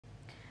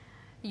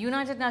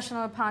United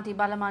National Party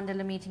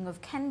Balamandala meeting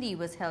of Kandy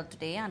was held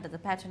today under the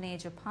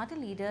patronage of party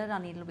leader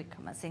Ranil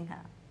Wickramasinghe.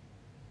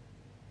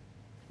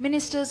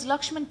 Ministers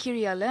Lakshman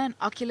Kiriyala and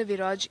Akila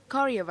Viraj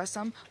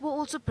Karyavasam were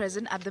also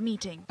present at the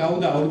meeting. Who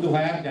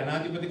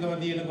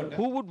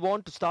would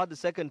want to start the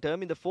second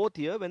term in the fourth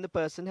year when the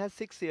person has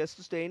 6 years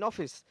to stay in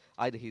office?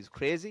 Either he is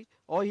crazy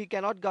or he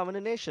cannot govern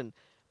a nation.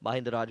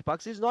 Mahinda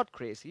Rajapaksa is not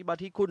crazy,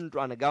 but he couldn't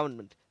run a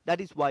government. That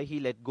is why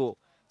he let go.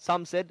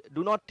 Some said,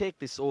 do not take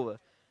this over.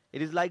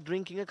 It is like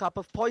drinking a cup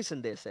of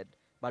poison, they said.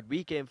 But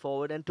we came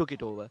forward and took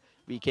it over.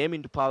 We came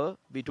into power,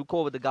 we took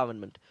over the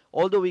government.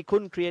 Although we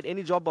couldn't create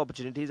any job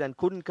opportunities and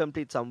couldn't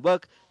complete some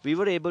work, we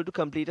were able to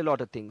complete a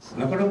lot of things.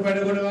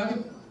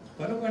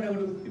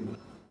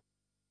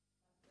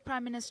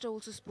 Prime Minister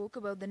also spoke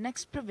about the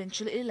next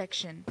provincial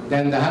election.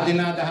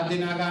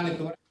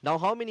 Now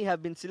how many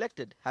have been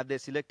selected? Have they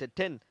selected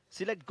 10?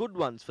 Select good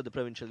ones for the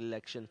provincial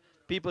election.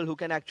 People who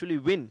can actually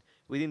win.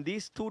 Within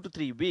these 2 to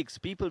 3 weeks,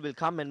 people will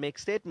come and make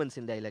statements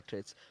in the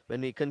electorates.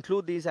 When we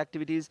conclude these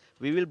activities,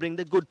 we will bring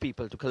the good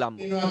people to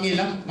Colombo.